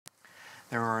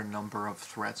There are a number of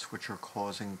threats which are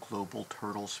causing global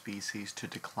turtle species to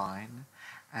decline,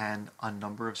 and a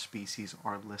number of species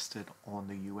are listed on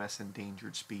the U.S.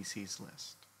 Endangered Species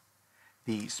List.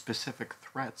 The specific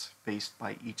threats faced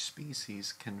by each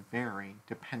species can vary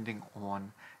depending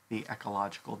on the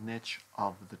ecological niche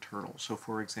of the turtle. So,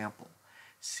 for example,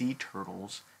 sea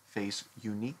turtles face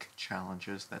unique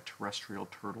challenges that terrestrial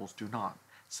turtles do not,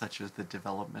 such as the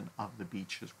development of the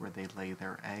beaches where they lay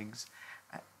their eggs,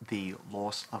 the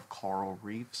loss of coral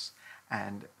reefs,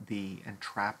 and the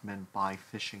entrapment by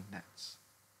fishing nets.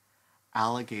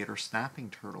 Alligator snapping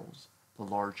turtles, the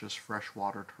largest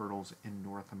freshwater turtles in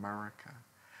North America,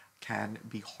 can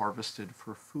be harvested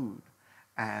for food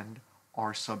and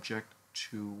are subject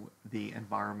to the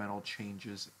environmental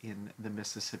changes in the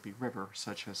Mississippi River,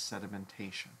 such as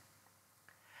sedimentation.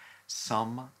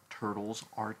 Some turtles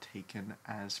are taken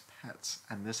as pets,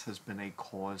 and this has been a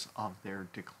cause of their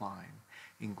decline,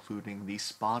 including the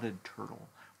spotted turtle,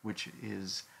 which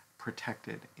is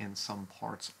protected in some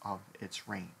parts of its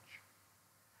range.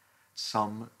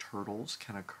 Some turtles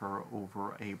can occur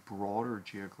over a broader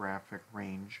geographic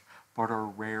range, but are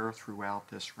rare throughout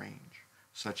this range,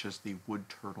 such as the wood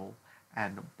turtle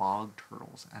and bog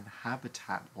turtles, and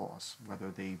habitat loss,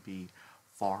 whether they be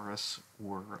forests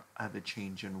or the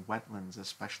change in wetlands,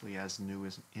 especially as new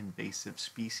invasive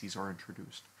species are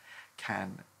introduced,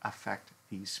 can affect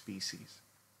these species.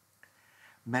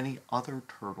 Many other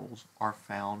turtles are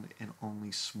found in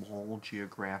only small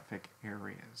geographic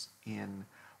areas in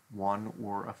one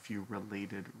or a few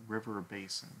related river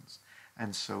basins,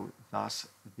 and so thus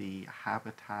the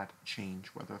habitat change,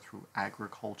 whether through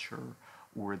agriculture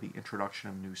or the introduction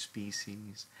of new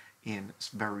species in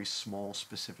very small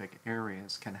specific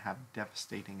areas, can have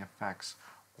devastating effects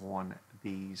on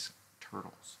these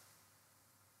turtles.